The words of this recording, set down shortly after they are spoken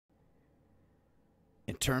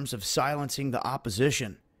terms of silencing the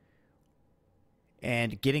opposition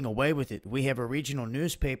and getting away with it. We have a regional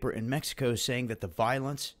newspaper in Mexico saying that the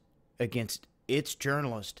violence against its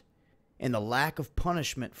journalists and the lack of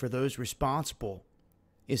punishment for those responsible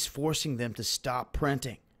is forcing them to stop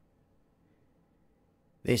printing.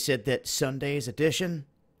 They said that Sunday's edition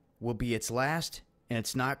will be its last, and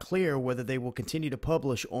it's not clear whether they will continue to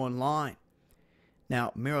publish online.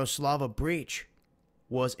 Now, Miroslava Breach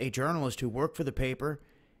was a journalist who worked for the paper,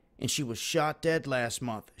 and she was shot dead last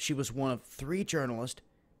month. She was one of 3 journalists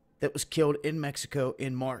that was killed in Mexico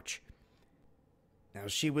in March. Now,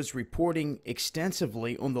 she was reporting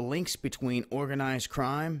extensively on the links between organized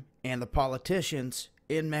crime and the politicians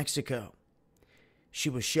in Mexico. She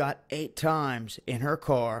was shot 8 times in her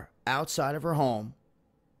car outside of her home.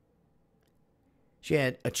 She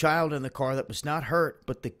had a child in the car that was not hurt,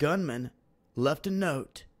 but the gunman left a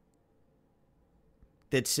note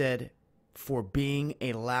that said, "For being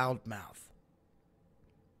a loudmouth."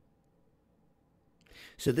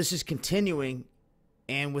 So this is continuing,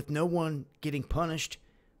 and with no one getting punished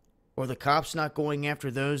or the cops not going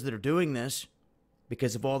after those that are doing this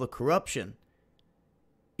because of all the corruption,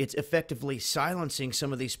 it's effectively silencing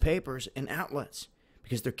some of these papers and outlets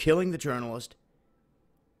because they're killing the journalist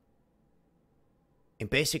and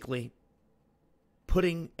basically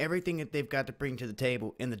putting everything that they've got to bring to the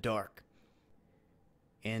table in the dark.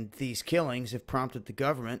 And these killings have prompted the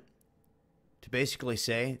government to basically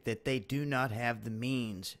say that they do not have the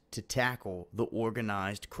means to tackle the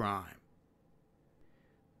organized crime.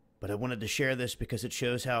 But I wanted to share this because it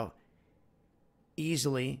shows how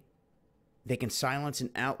easily they can silence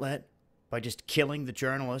an outlet by just killing the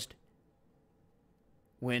journalist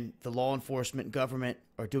when the law enforcement government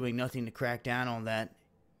are doing nothing to crack down on that.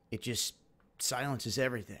 It just silences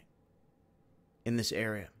everything in this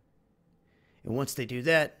area. And once they do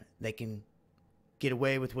that, they can get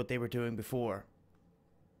away with what they were doing before,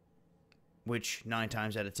 which 9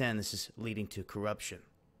 times out of 10, this is leading to corruption.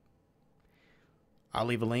 I'll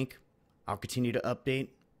leave a link. I'll continue to update.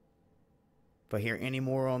 If I hear any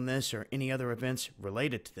more on this or any other events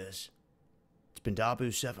related to this, it's been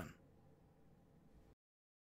Dabu7.